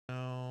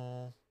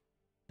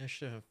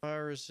Initiative and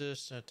fire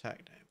resist and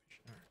attack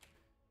damage.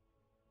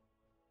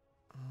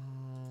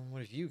 Alright.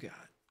 What have you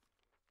got?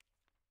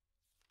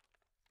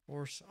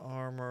 Force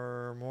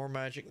armor, more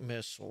magic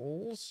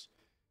missiles.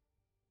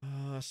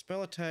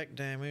 Spell attack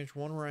damage,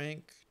 1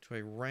 rank to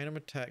a random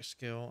attack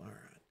skill.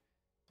 Alright.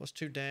 Plus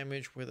 2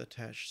 damage with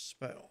attached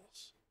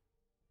spells.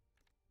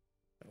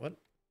 What?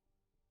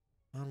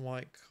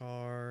 Non-white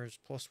cards,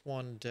 plus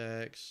 1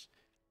 dex.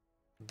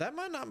 That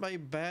might not be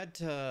bad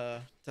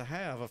to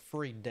have a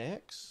free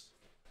dex.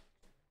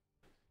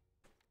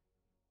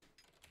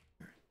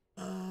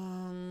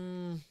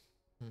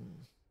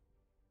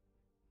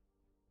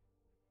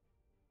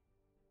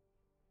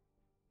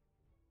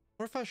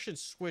 What if I should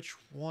switch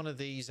one of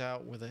these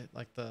out with it,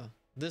 like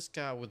this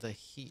guy with a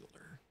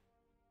healer?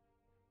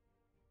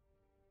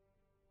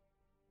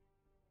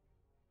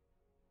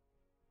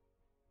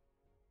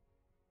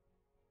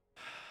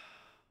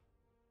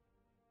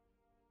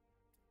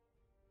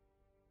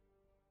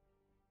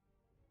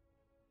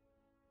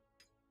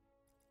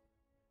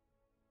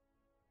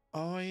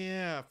 Oh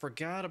yeah, I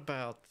forgot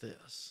about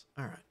this.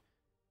 All right.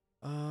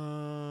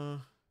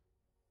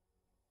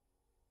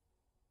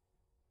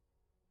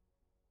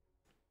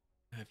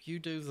 Have you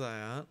do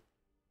that.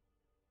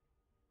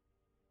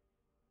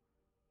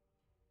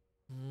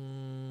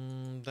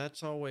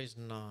 That's always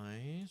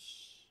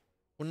nice.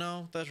 Well,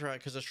 no, that's right,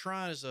 because a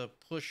shrine is a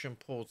push and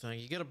pull thing.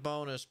 You get a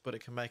bonus, but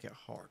it can make it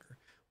harder.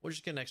 We'll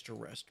just get an extra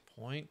rest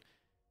point.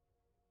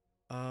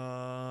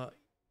 Yeah,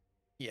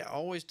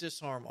 always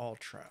disarm all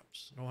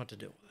traps. Don't have to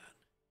deal with that.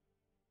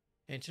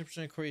 And 10%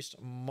 increased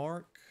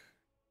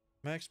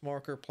max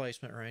marker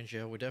placement range.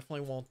 Yeah, we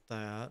definitely want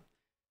that.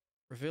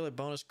 Reveal a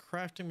bonus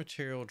crafting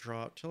material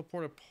drop.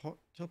 Teleport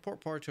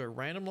party to a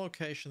random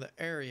location in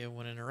the area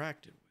when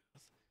interacted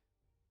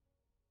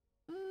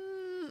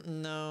with.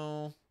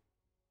 No.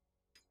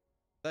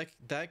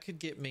 That could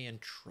get me in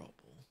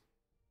trouble.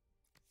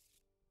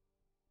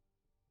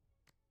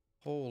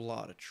 Whole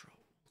lot of trouble.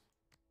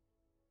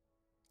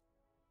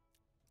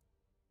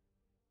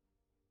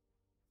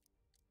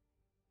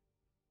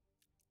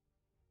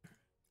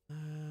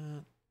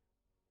 Yeah.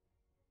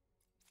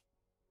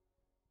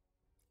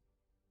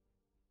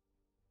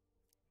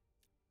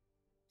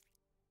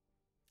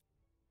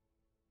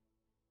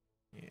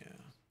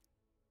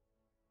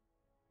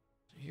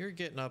 You're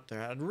getting up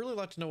there. I'd really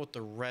like to know what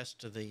the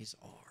rest of these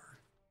are.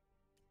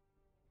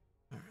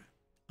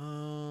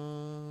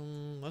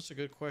 Alright. That's a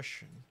good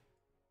question.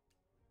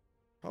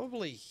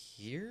 Probably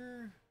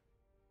here?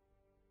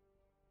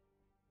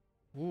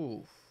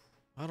 Ooh.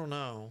 I don't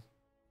know.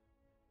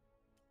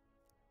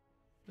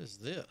 What is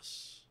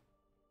this?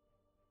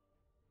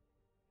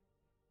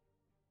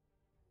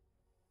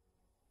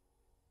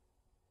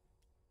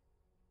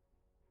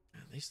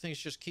 Man, these things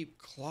just keep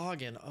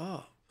clogging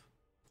up.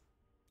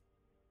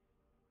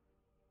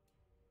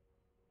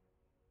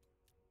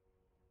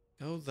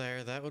 Go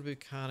there. That would be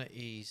kind of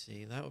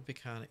easy. That would be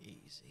kind of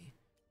easy.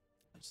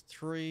 That's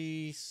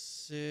 3,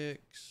 6.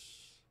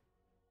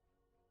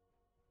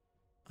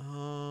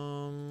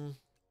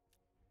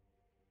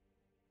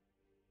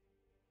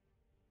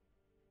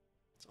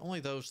 It's only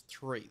those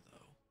 3 though.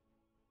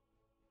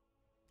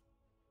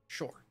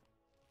 Sure.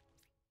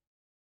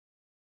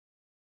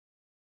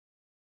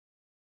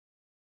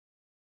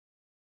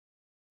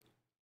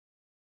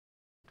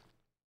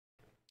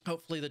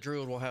 Hopefully the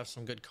druid will have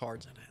some good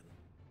cards in it.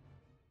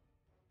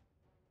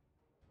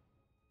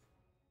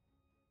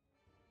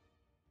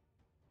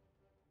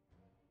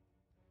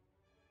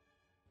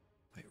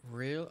 Wait,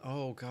 real?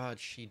 Oh god,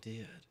 she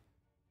did.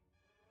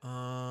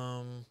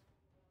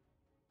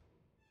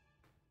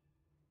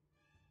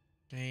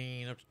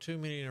 Gain up to 2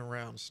 million a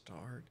round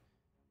start.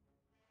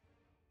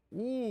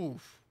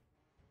 Oof.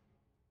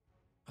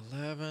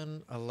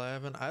 11.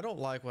 I don't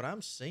like what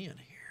I'm seeing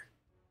here.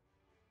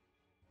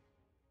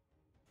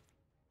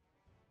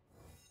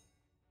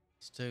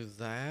 Let's do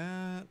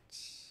that.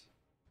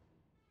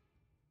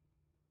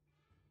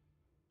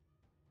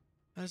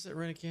 How does it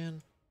run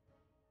again?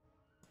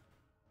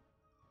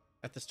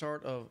 At the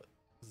start of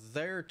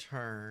their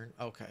turn.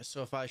 Okay,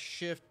 so if I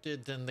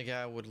shifted, then the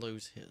guy would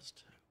lose his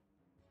too.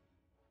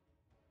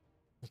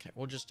 Okay,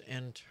 we'll just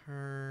end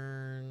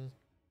turn.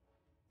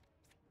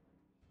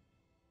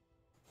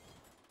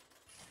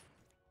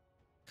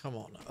 Come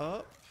on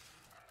up.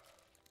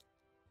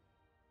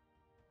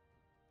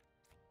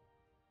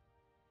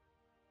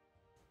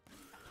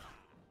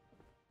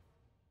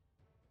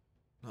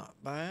 Not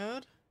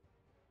bad.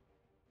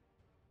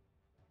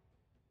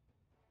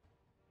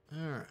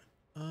 All right.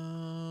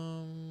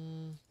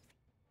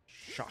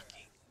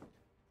 Shocking.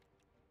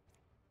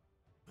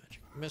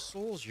 Magic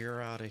missiles,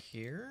 you're out of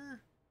here.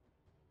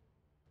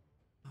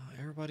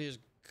 Everybody is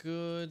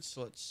good,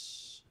 so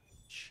let's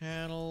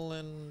channel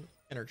and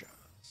energize.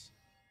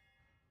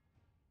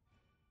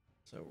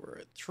 So we're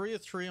at 3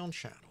 of 3 on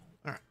channel.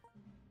 All right.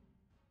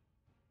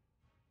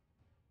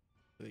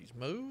 Do these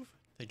move?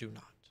 They do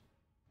not.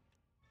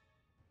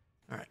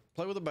 All right.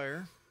 Play with a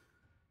bear.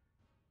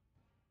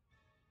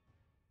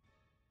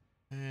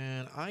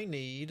 And I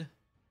need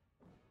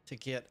to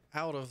get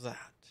out of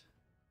that.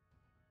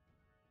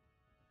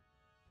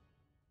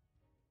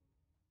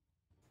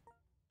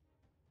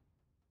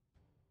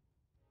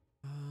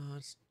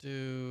 Let's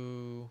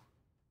do...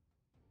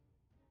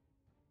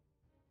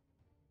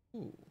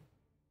 Ooh.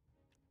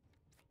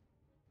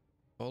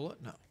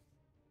 Bullet? No.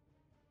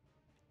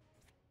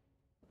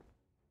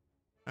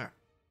 Alright.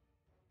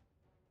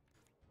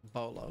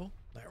 Bolo.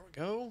 There we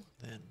go.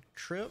 Then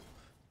Trip.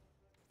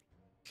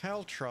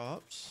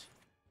 Caltrops.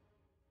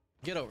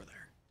 Get over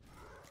there.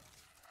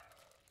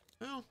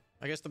 Well,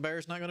 I guess the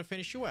bear's not going to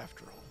finish you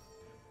after all.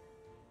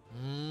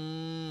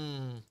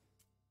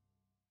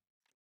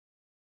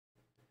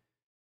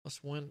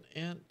 Plus one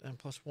int and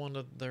plus one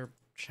of their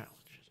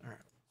challenges. All right.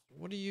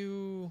 What do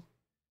you...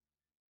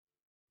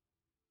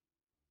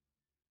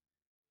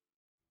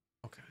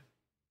 Okay.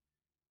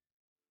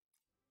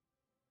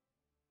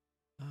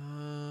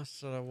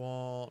 So I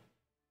want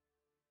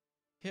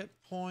hit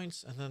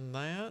points and then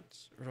that,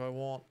 or do I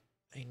want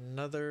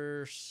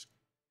another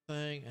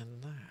thing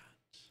and that?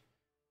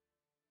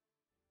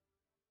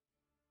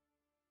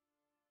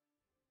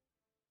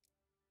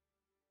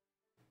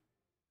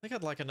 I think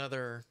I'd like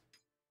another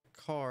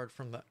card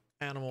from the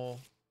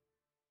animal.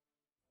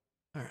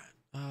 All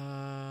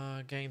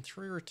right. Gain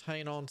 3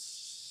 retain on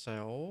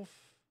self.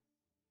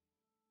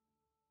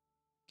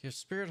 Give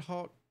Spirit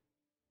Hawk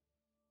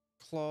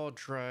Claw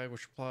Drag,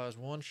 which applies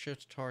 1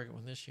 shift to target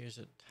when this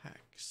uses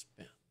attack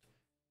spin.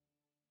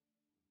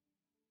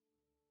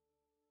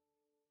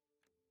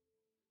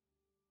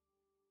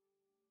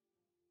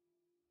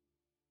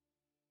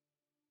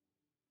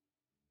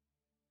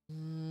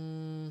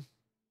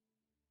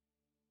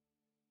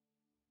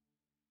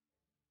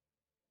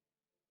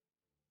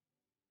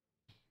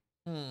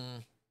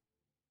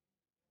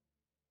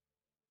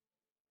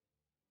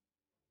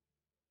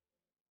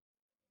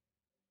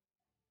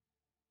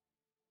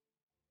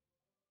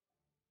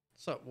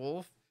 What's up,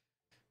 Wolf?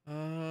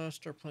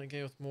 Start playing a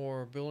game with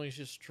more buildings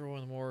you destroy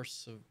and more...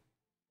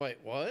 Wait,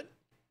 what?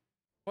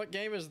 What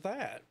game is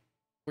that?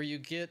 Where you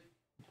get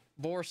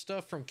more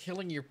stuff from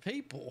killing your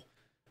people?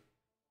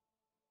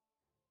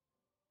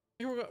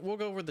 We'll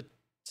go over the...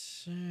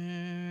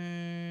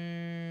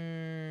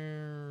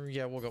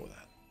 Yeah, we'll go with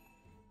that.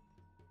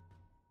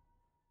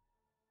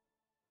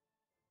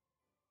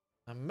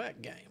 A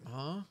mech game,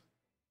 huh?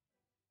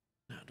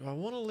 Now, do I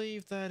want to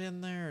leave that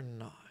in there or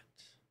not?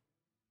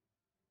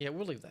 Yeah,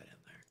 we'll leave that in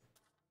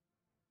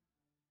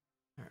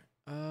there.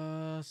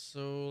 All right.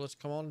 So let's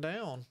come on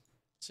down.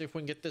 See if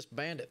we can get this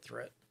bandit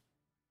threat.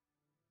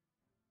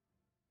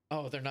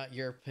 Oh, they're not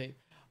your people.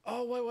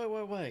 Oh,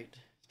 wait.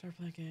 Start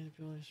playing game,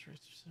 ability,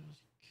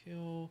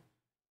 kill.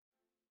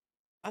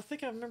 I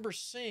think I remember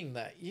seeing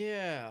that.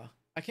 Yeah.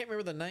 I can't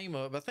remember the name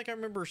of it, but I think I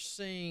remember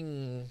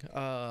seeing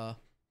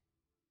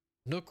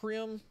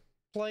Nookrium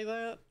play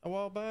that a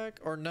while back.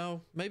 Or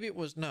no, maybe it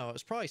was, no,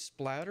 it's probably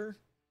Splatter.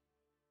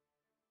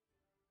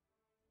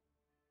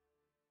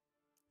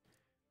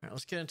 All right,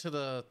 let's get into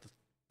the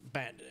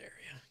bandit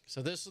area.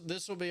 So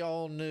this will be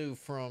all new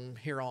from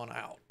here on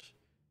out.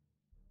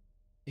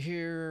 You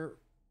hear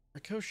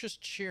precocious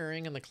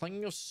cheering and the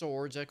clanging of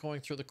swords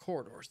echoing through the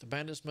corridors. The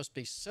bandits must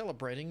be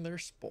celebrating their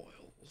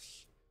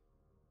spoils.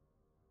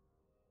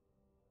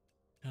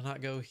 Can I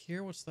not go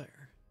here? What's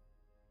there?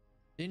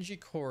 Dingy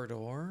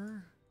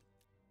corridor.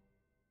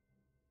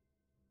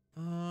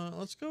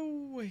 Let's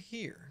go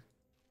here.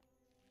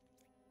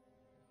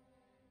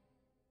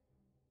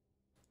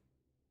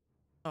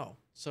 Oh,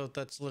 so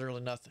that's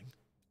literally nothing.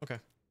 Okay.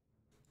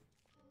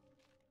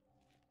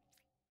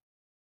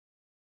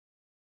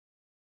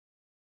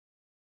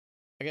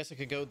 I guess I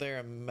could go there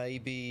and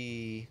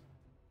maybe...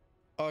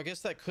 Oh, I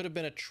guess that could have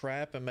been a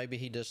trap and maybe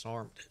he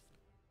disarmed it.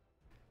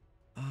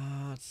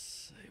 Let's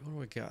see. What do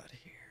we got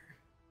here?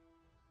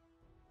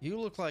 You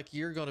look like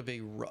you're going to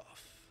be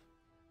rough.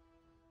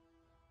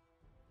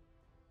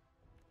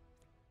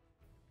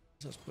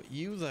 So let's put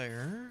you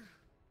there.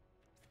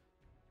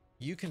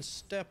 You can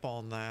step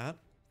on that.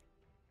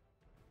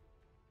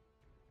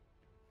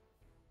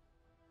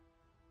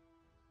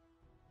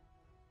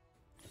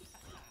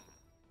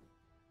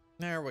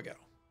 There we go.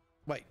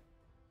 Wait.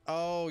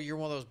 Oh, you're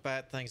one of those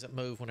bad things that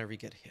move whenever you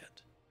get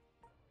hit.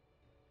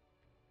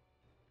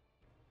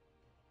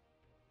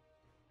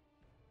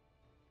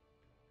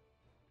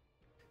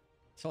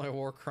 It's only a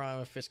war crime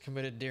if it's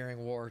committed during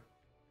war.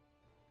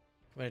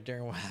 Committed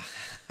during war.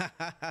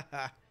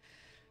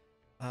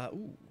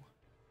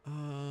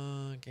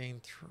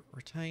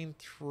 Retain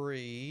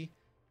 3.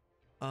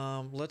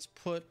 Let's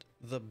put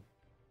the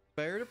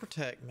bear to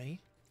protect me.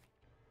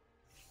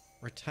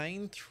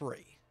 Retain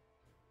 3.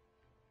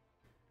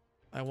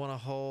 I want to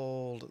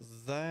hold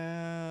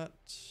that.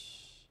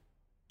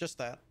 Just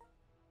that.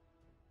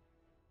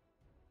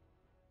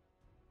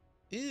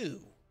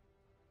 Ew.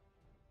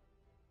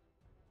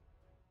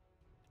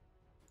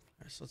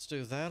 Alright, so let's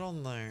do that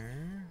on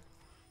there.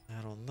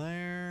 That on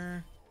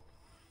there.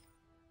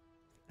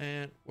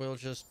 And we'll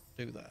just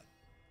do that.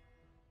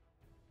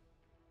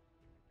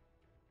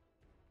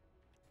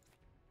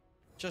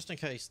 Just in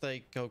case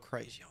they go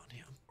crazy on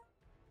him.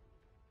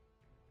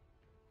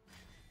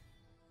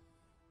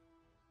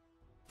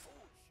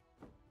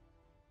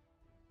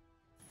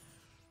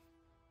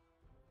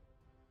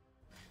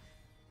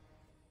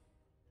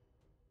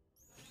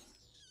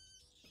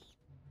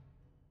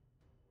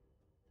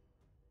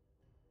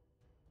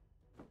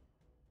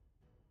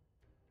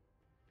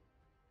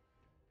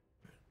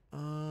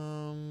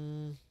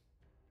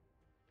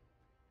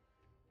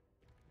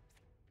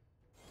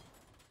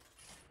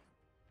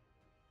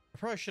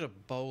 probably should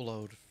have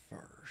boloed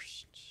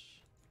first.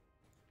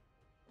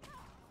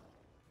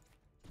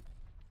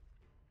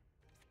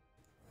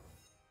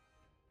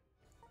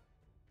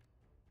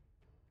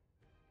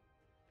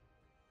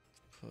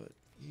 Put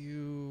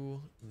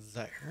you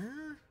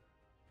there.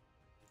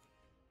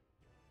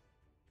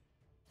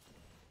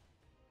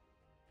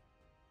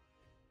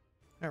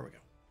 There we go.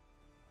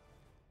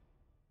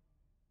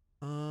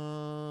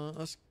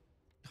 Let's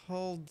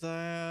hold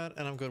that,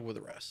 and I'm good with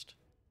the rest.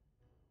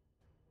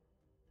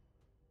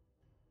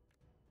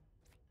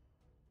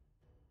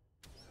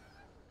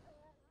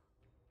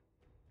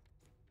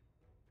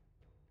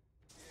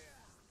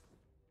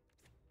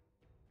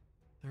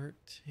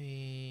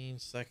 $13,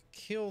 so I could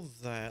kill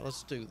that.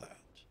 Let's do that.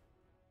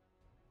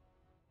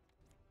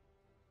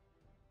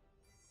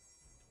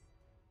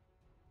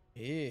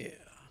 Yeah,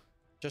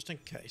 just in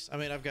case. I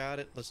mean, I've got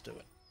it. Let's do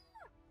it.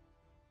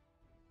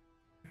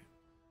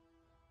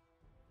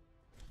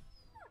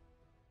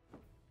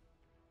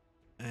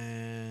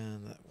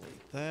 And that way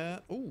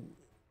that. Ooh,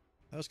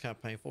 that was kind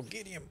of painful.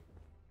 Get him.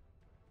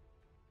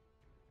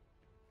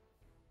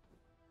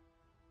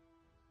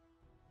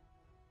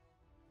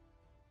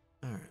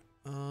 All right.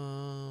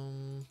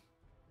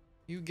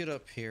 You get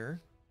up here.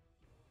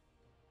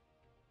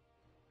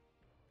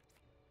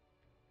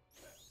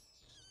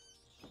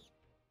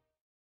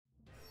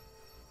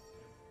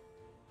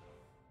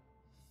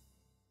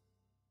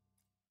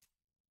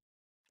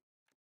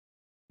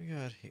 We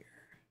got here.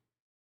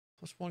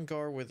 +1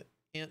 guard with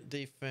int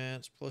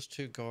defense,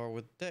 +2 guard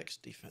with dex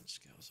defense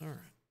skills. All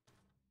right.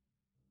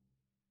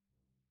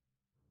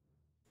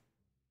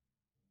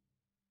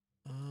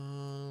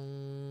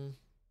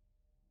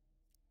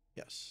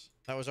 Yes,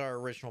 that was our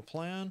original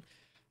plan.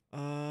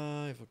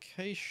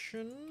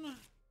 Evocation.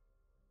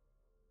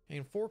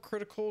 Gain 4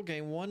 critical,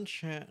 gain 1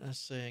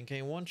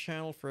 gain 1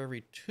 channel for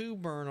every 2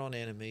 burn on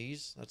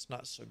enemies. That's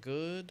not so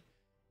good.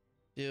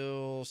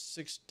 Deal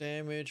 6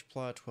 damage,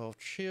 apply 12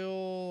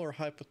 chill or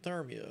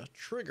hypothermia.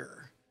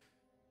 Trigger.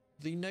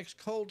 The next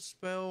cold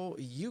spell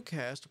you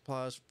cast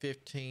applies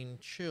 15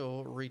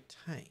 chill,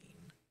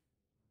 retain.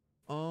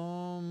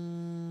 How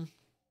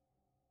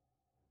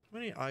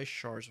many ice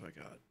shards have I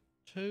got?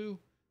 2.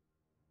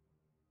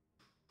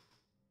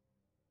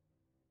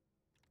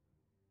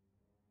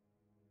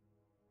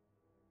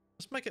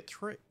 Let's make it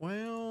 3.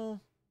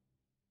 Well,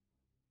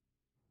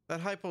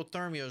 that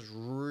hypothermia is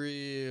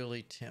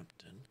really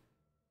tempting.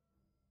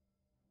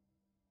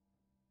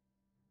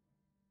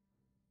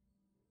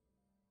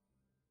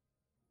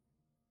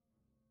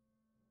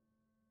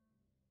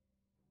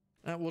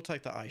 We'll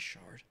take the ice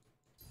shard.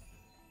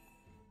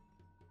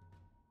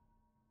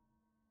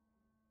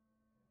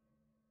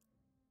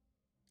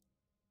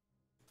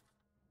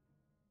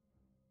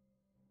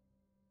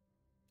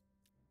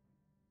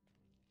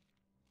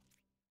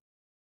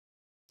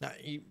 Now,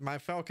 my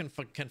falcon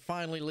can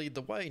finally lead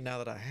the way now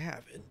that I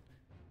have it.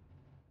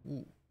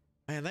 Ooh.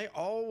 Man, they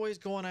always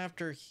going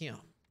after him.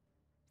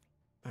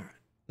 All right.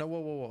 No,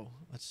 whoa.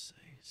 Let's see.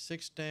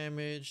 6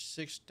 damage,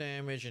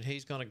 and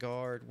he's gonna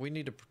guard. We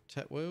need to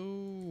protect.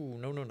 Whoa,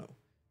 no.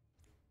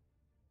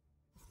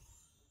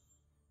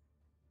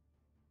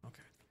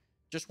 Okay.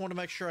 Just want to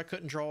make sure I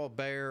couldn't draw a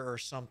bear or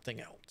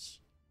something else.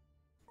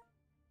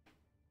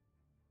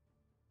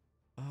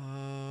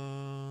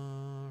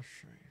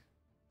 Sure.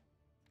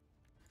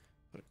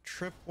 Put a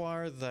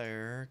tripwire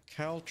there.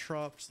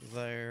 Caltrops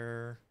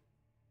there.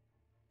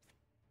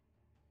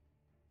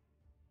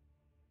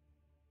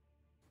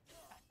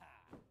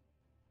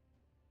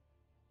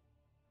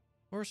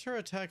 Where's her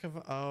attack of...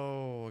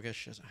 Oh, I guess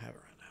she doesn't have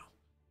it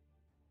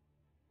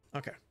right now.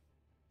 Okay.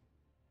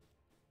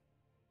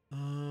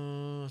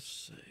 Let's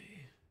see.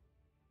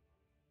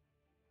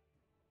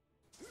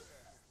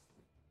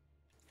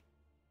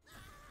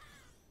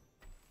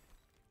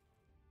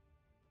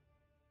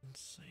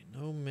 Let's see.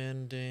 No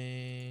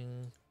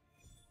mending.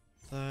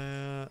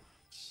 That.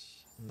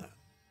 And that.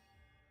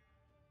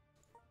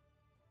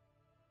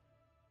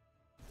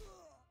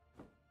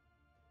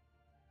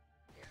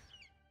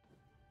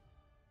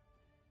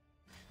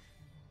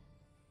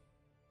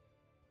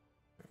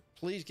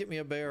 Please get me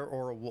a bear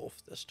or a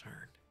wolf this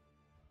turn.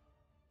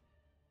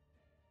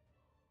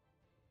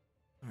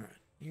 All right.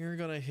 You're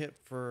going to hit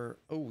for...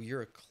 Oh,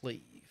 you're a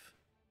cleave.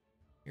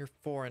 You're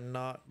 4 and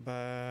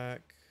knockback.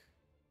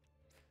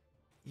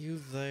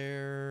 You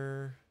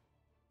there.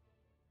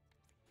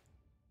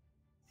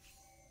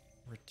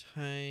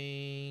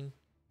 Retain.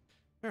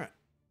 All right.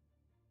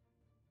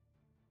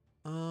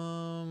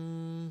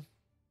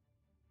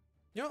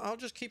 You know, I'll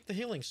just keep the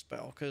healing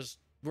spell because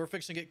we're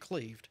fixing to get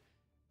cleaved.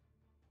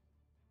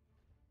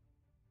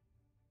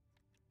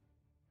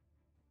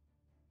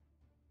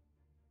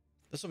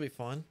 This will be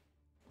fun.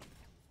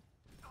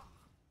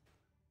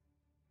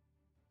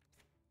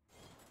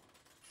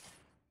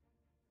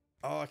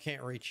 Oh, I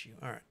can't reach you.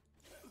 All right.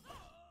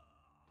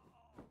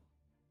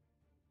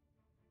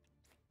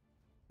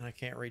 And I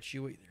can't reach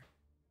you either.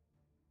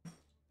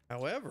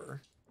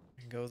 However,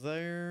 I can go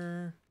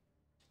there.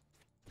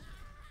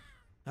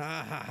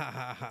 Ha ha ha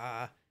ha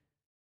ha.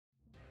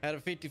 Had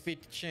a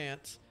 50-50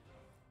 chance.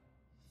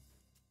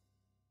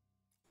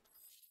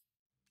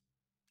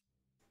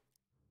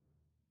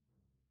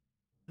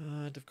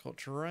 Difficult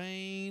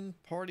terrain.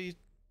 Party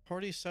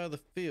side of the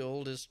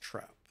field is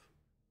trap.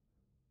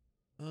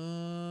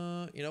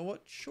 You know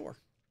what? Sure.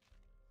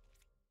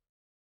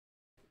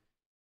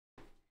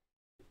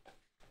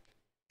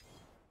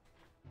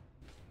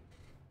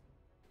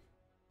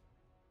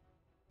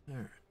 All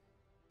right.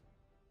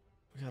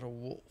 We got a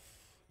wolf.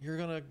 You're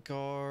gonna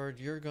guard.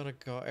 You're gonna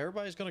guard.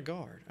 Everybody's gonna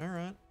guard. All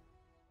right.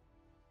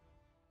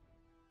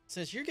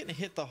 Since you're getting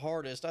hit the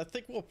hardest, I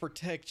think we'll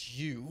protect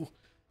you.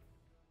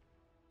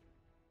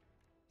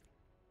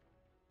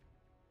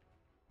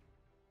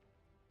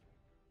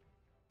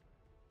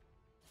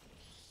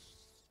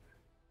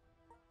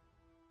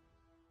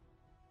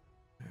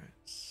 All right.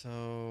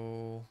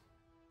 So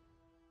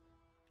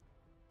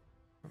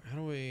how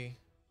do we?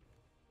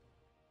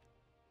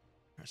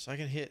 All right, so I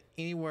can hit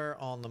anywhere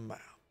on the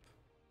map.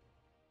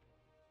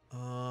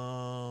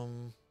 All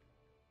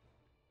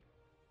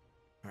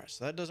right,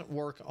 so that doesn't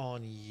work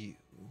on you.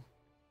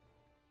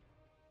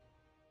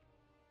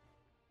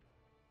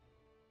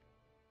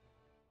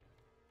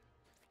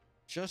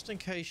 Just in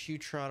case you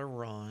try to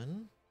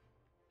run.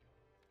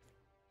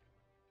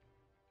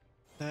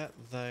 That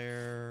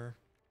there.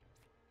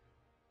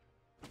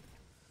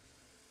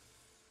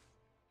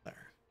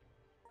 There.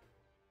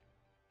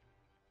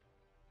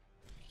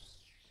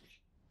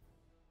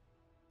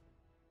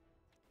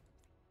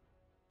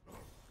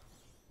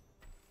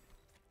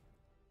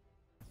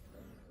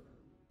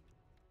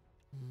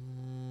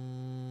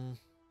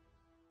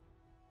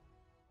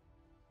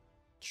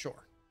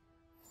 Sure.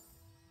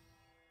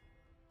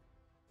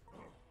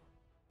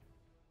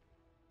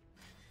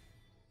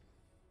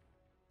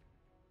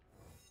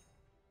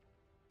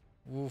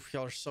 Oof,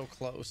 y'all are so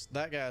close.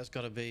 That guy's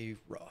gonna be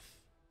rough.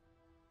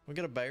 We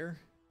get a bear?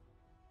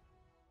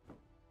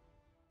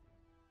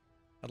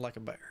 I'd like a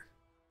bear.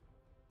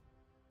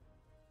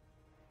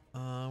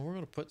 We're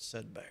gonna put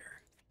said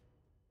bear.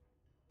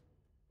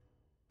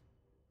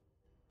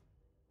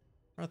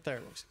 Right there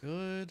looks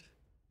good.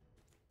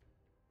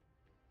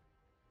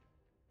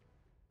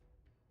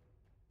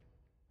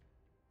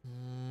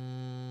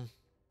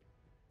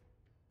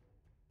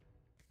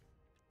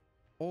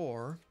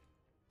 Or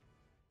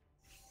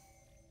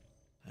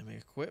enemy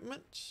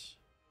equipment.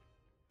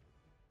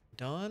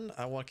 Done.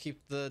 I want to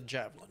keep the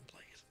javelin,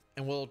 please.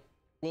 And we'll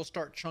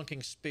start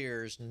chunking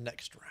spears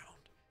next round.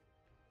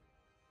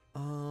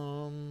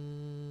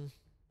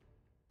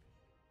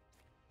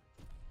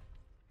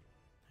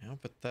 Yeah,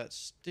 but that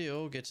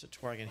still gets it to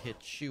where I can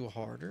hit you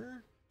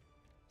harder.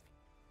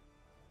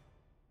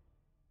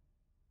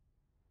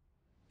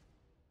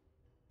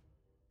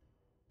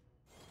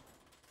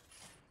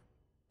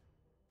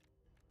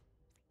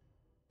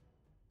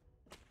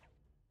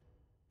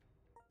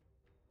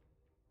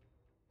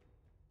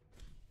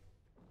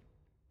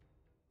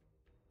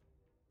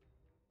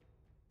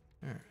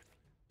 All right.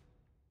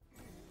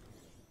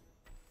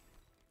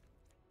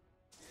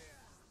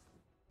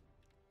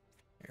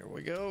 Here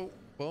we go.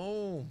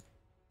 Boom.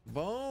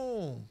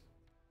 Boom.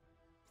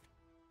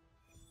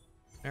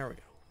 There we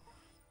go.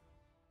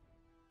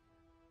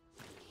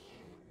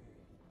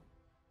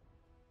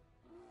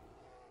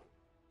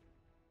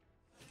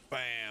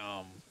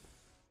 Bam.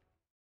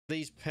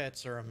 These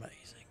pets are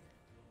amazing.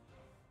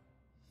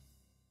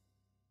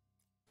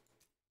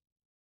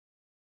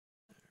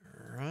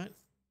 All right.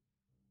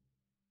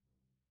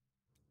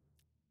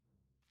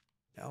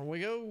 Down we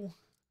go.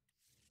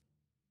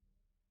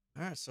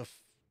 All right, so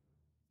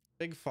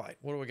big fight.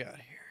 What do we got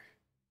here?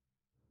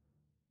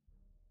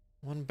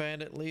 One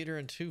bandit leader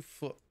and 2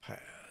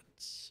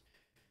 footpads.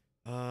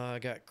 I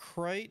got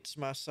crates.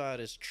 My side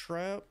is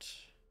trapped.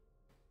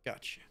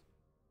 Gotcha.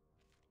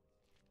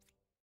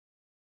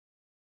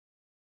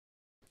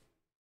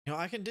 You know,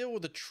 I can deal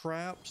with the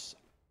traps.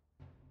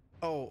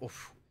 Oh,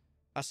 oof.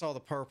 I saw the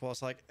purple. I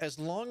was like, as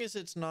long as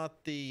it's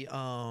not the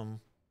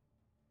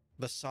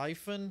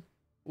siphon.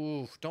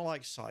 Ooh, don't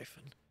like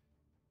siphon.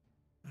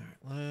 All right,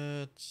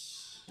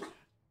 let's.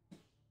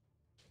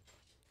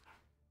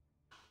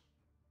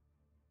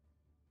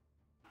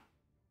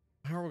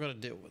 How are we going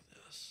to deal with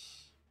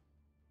this?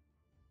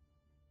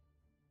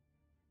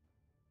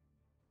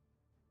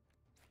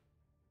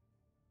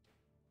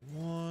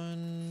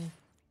 One,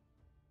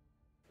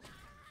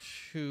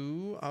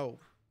 two. Oh. All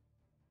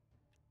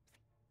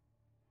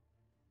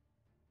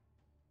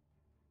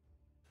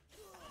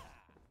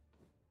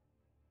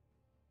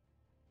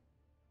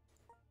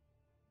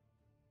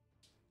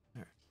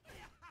right.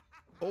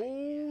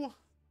 Oh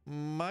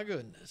my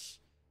goodness.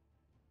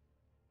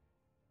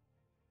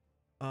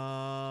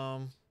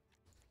 One.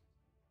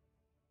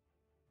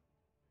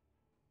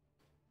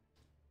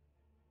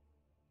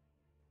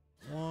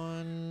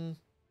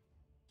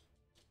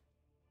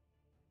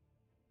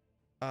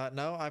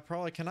 No, I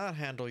probably cannot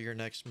handle your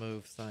next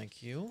move.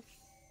 Thank you.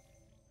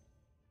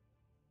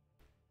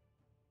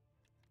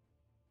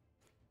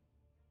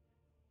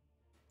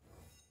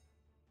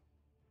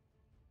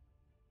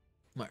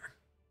 There.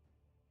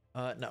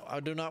 No, I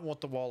do not want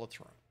the wall of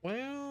throne.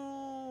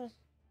 Well.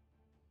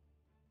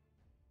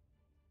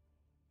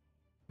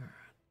 All right.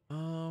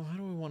 How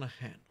do we want to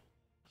handle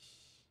this?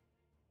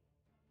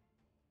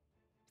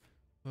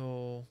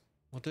 We'll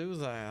do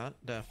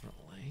that,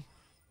 definitely.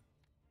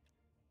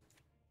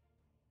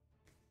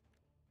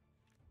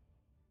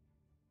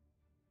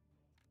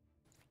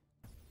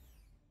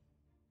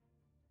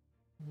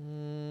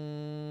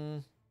 Hmm.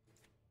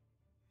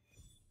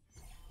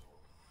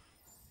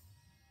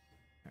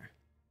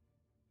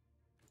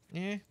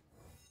 Yeah.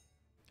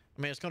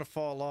 I mean, it's gonna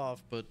fall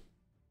off, but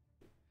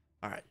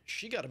all right.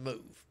 She got to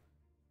move.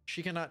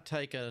 She cannot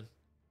take a.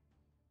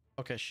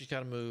 Okay, she's got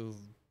to move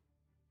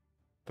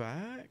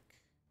back.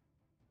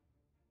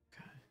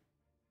 Okay.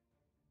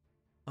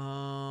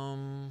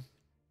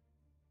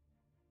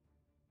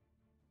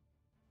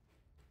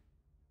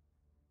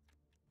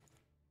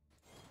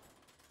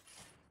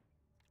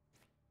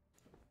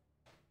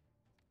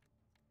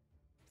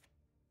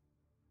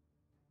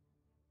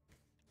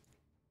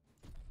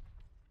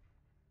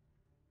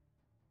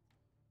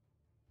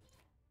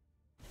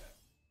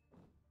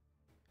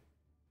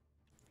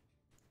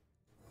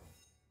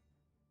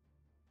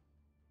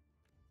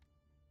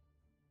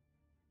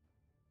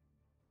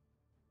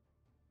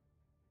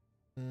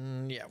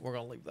 Yeah, we're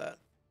gonna leave that.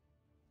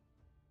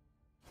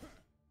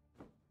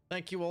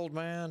 Thank you, old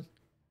man.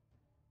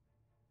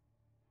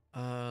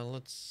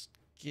 Let's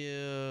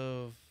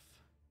give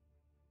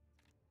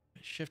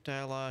shift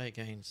ally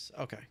gains.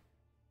 Okay,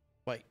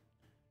 wait.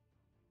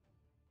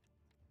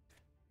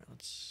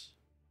 Let's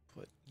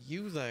put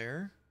you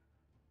there.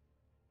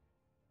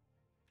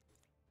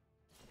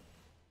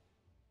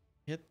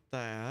 Hit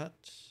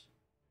that.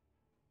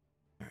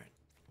 All right,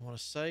 I want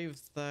to save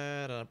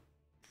that.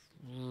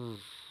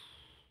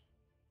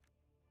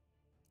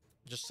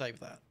 Just save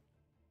that.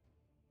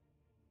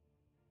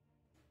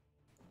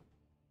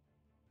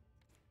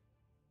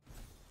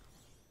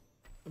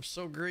 I'm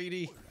so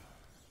greedy.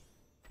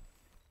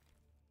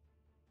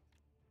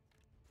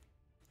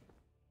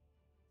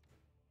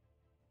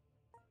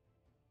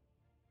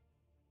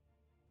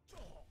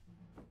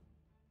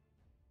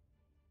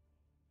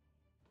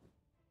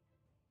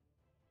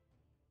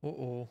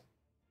 Uh-oh.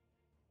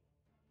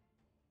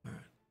 All right.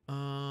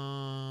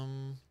 All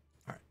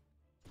right.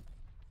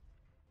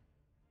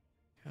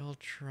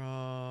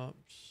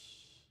 Caltrops.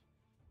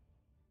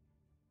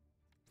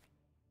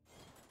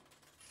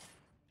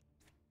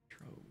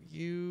 Throw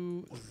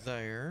you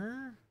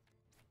there.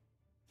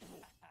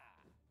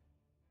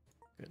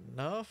 Good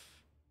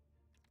enough.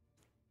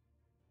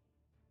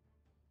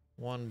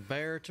 One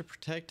bear to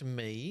protect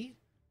me.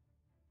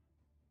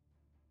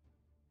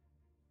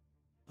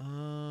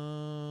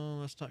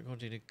 That's not going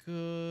to do any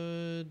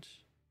good.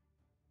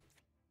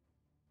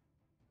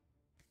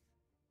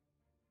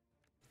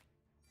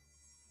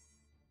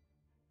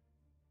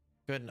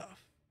 Good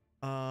enough.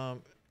 I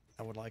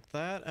would like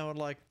that. I would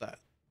like that.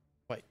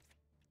 Wait.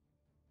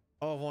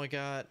 Oh, I've only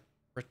got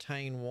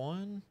retain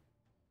one.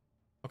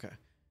 Okay.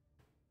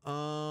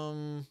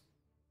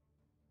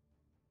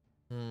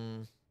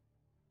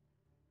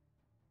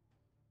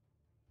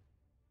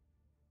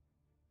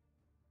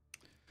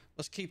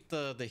 Let's keep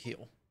the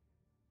heal.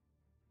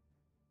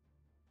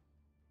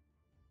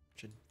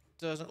 Which it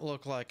doesn't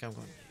look like I'm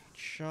going to need.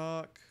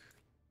 Shock.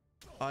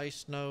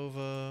 Ice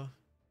Nova.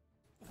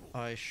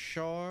 Ice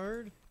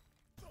Shard.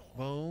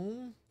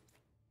 Boom.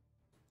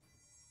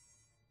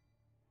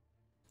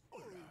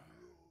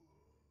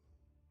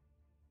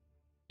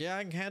 Yeah,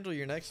 I can handle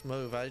your next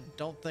move. I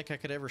don't think I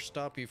could ever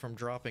stop you from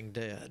dropping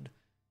dead.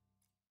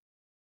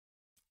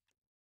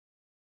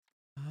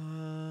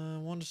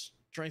 One to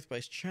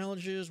strength-based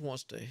challenges,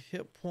 wants to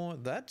hit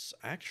point. That's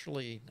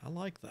actually, I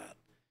like that.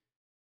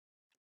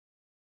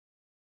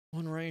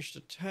 One ranged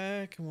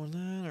attack and one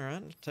that. All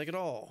right, take it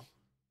all.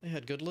 They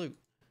had good loot.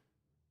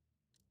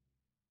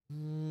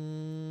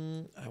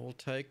 I will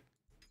take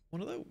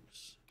one of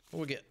those. What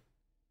we get?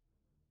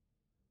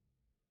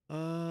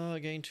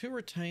 Gain 2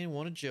 retain,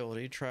 1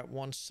 agility, trap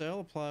 1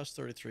 cell, applies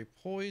 33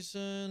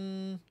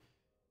 poison.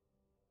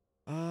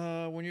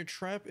 When your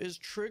trap is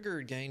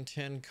triggered, gain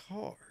 10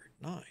 card.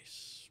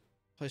 Nice.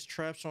 Place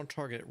traps on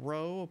target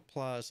row,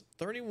 applies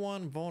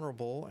 31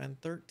 vulnerable and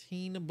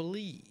 13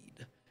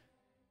 bleed.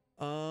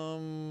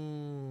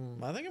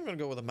 I think I'm gonna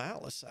go with a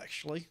malice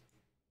actually.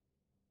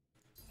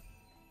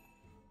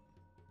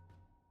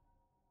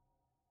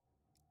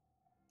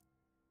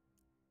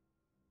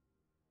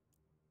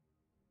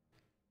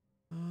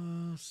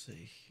 Let's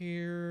see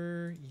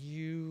here.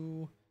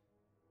 You.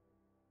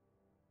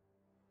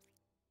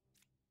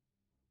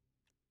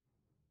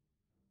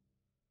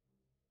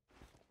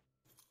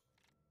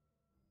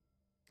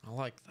 I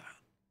like that.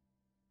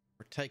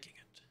 We're taking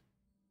it.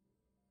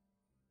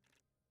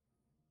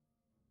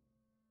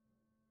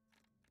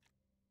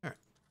 All right.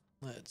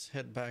 Let's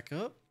head back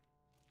up.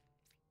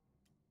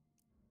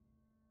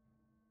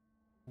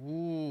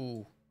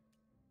 Ooh.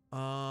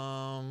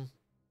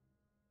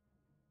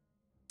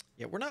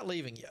 Yeah, we're not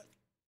leaving yet.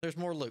 There's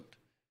more loot.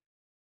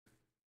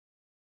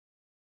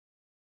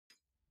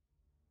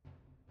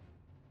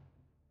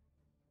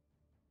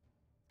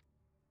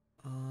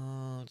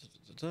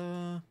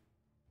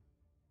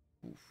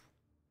 Oof.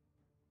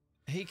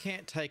 He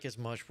can't take as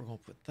much. We're gonna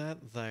put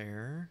that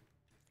there,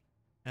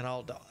 and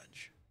I'll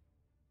dodge.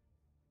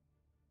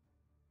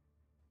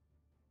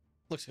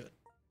 Looks good.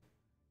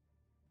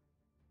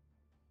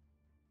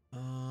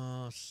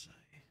 Let's see.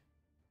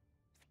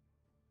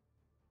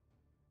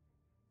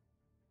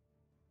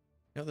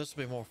 Yeah, this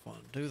will be more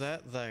fun. Do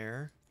that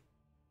there.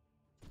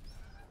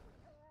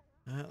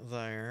 That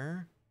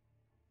there.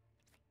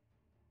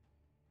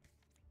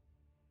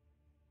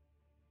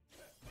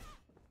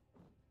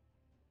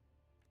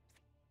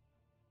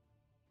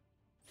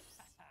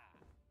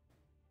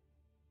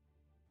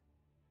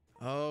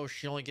 Oh,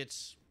 she only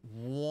gets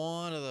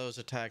one of those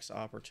attacks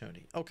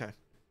opportunity. Okay.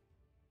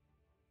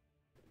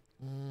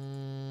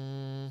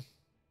 There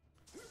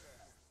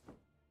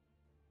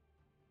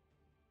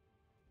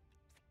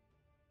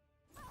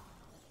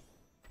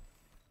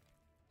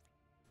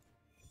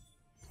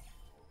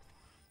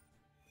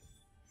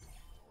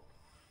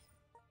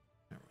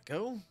we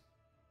go.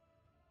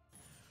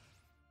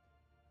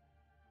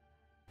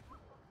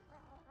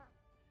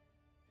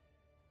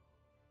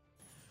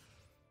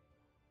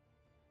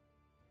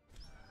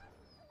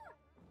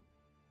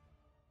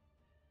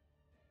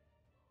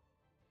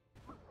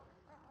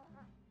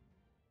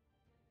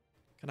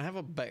 Can I have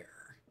a bear?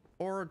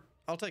 Or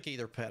I'll take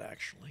either pet,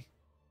 actually.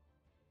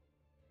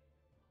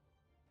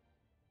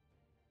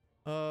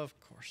 Of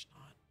course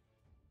not.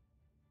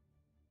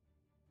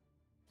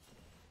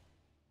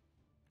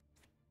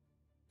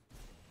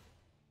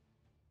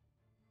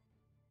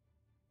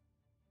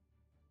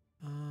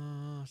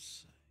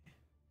 Let's see.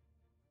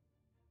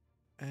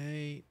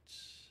 8,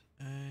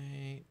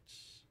 8.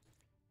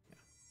 Yeah.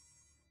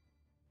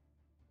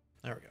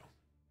 There we go.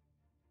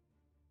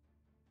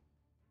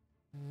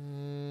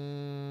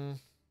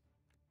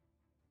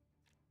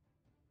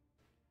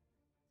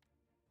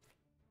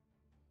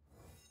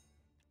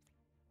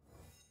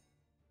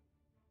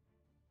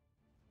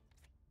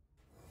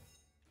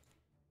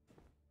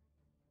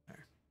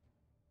 There.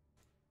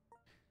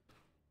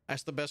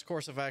 That's the best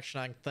course of action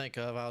I can think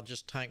of. I'll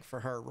just tank for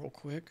her real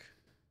quick.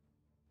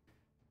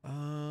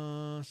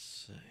 Let's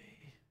see.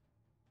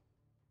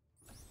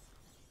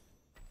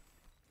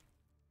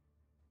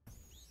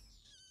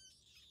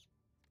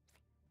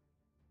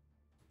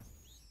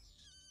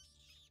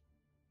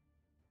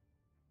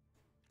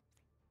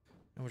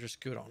 And we'll just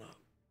scoot on up.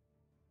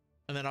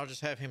 And then I'll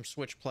just have him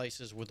switch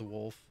places with the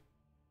wolf.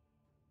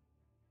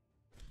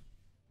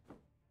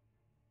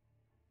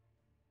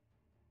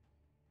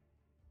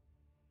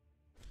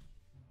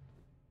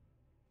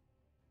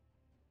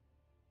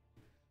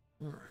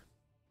 All right.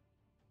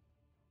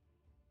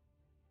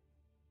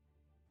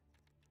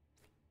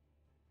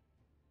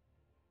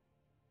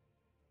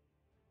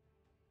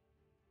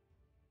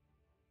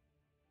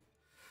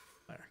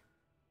 There.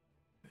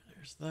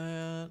 There's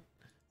that.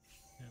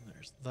 And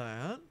there's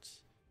that.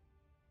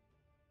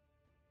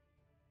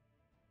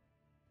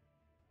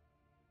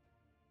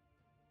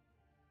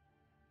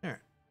 All right.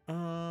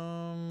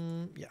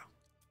 Yeah.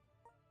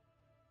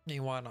 Hey,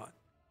 why not?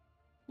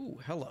 Ooh,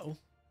 hello.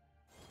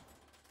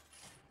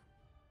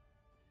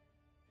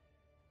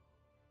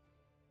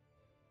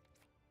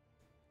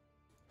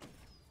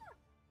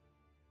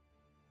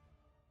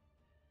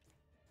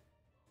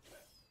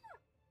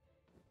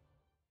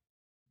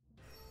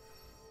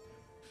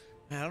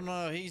 I don't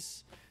know.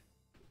 He's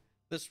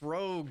this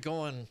rogue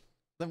going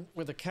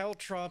with the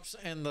caltrops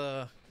and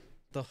the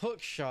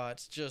hook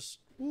shots. Just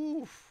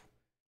oof.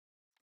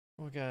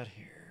 What we got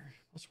here?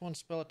 What's one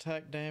spell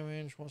attack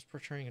damage? Once per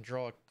turn, you can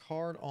draw a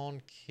card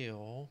on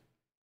kill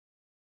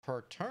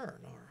per turn.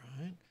 All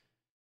right.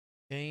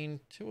 Gain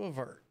 2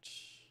 avert.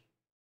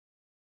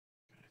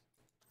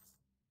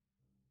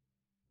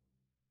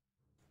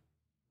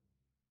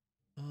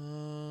 Okay.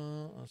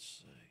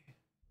 Let's see.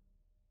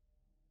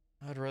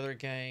 I'd rather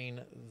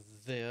gain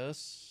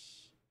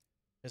this,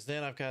 because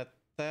then I've got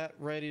that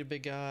ready to be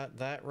got,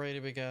 that ready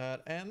to be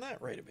got, and that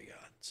ready to be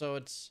got. So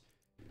it's,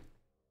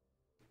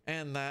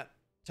 and that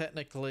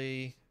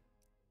technically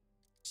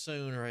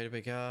soon ready to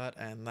be got,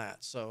 and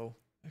that. So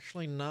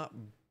actually not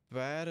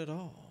bad at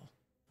all.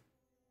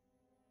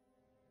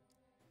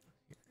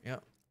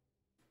 Yep.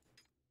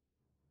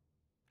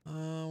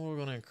 We're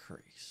going to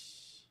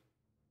increase.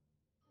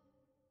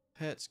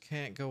 Pets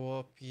can't go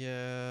up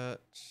yet.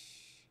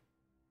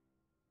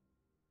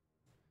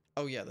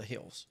 Oh yeah, the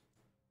heals.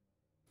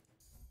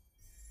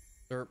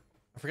 I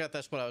forgot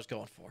that's what I was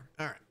going for.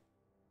 All right.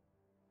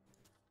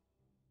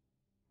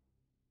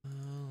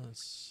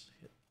 Let's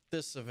hit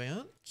this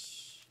event.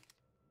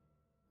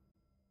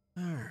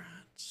 All right.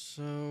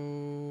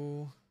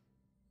 So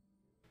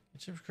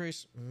it's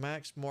increase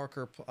max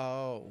marker.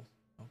 Oh,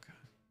 okay.